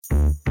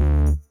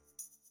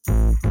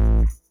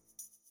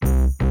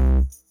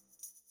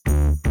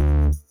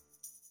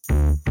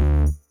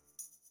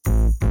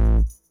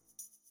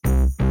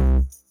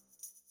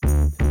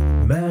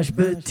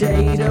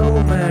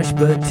Mashed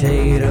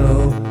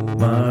potato,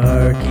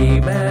 Marky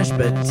mashed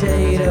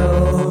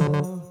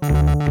potato.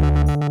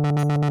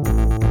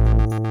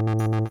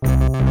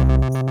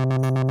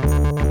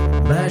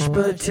 Mashed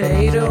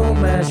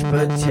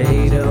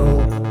potato,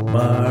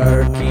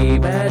 Marky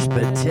mashed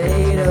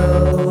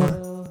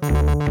potato.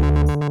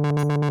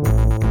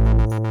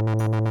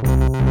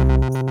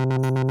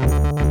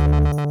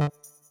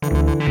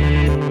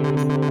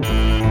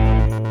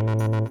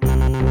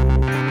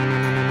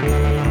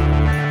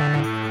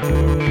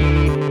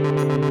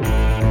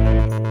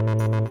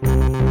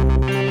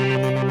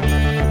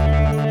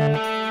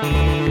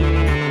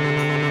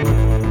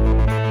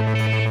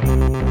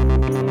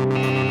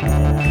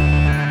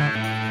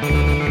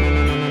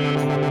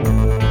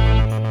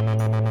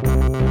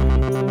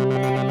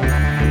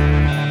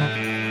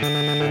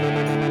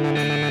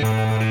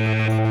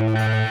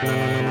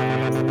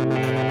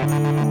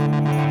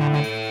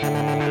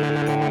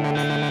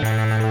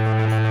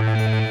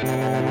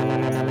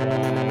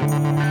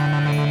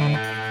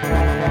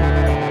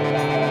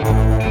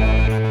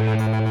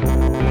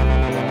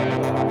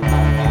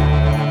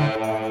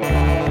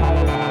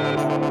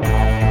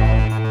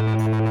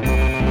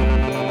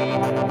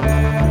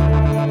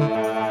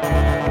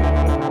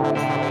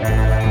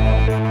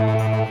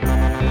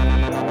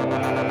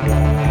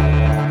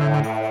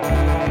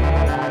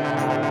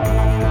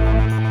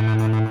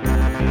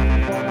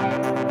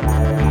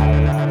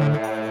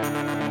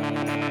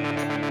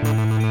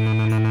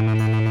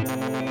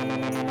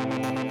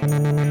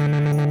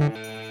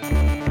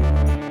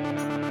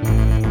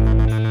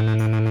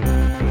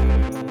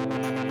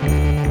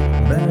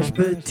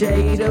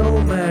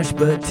 Mashed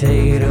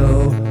potato,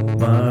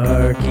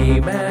 Marky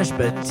mashed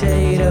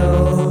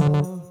potato.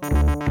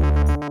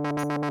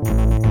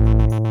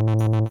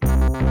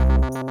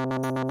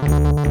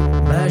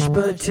 Mashed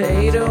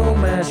potato,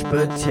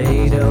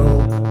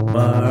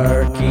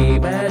 Marky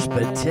mashed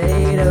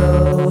potato.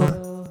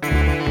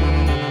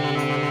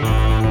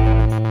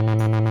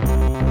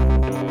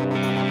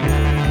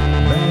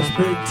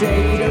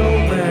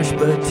 Mashed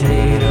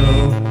potato,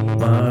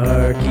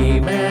 Marky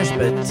mashed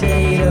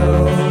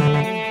potato.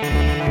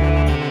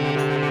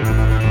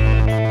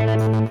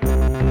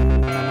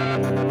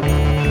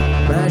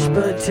 Mashed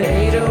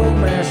potato,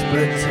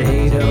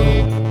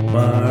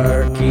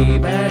 Marky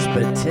mashed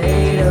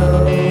potato.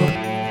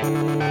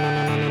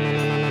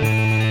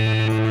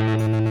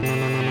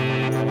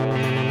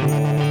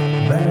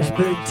 Mashed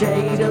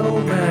potato,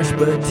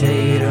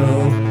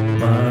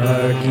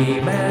 Marky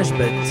mashed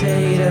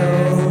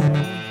potato.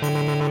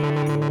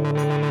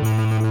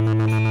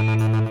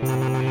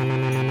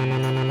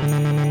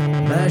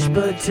 Mashed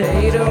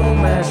potato,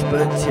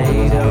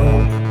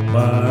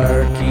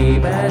 Marky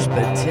mashed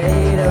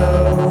potato.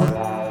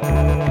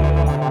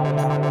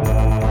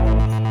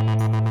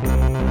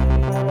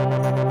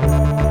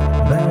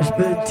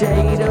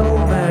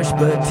 Mashed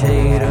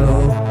potato,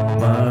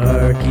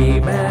 Marky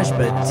mashed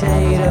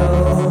potato.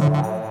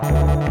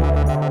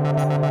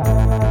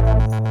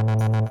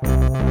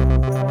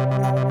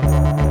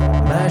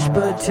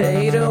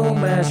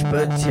 Mashed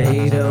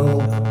potato,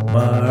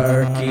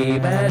 Marky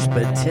mashed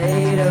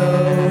potato.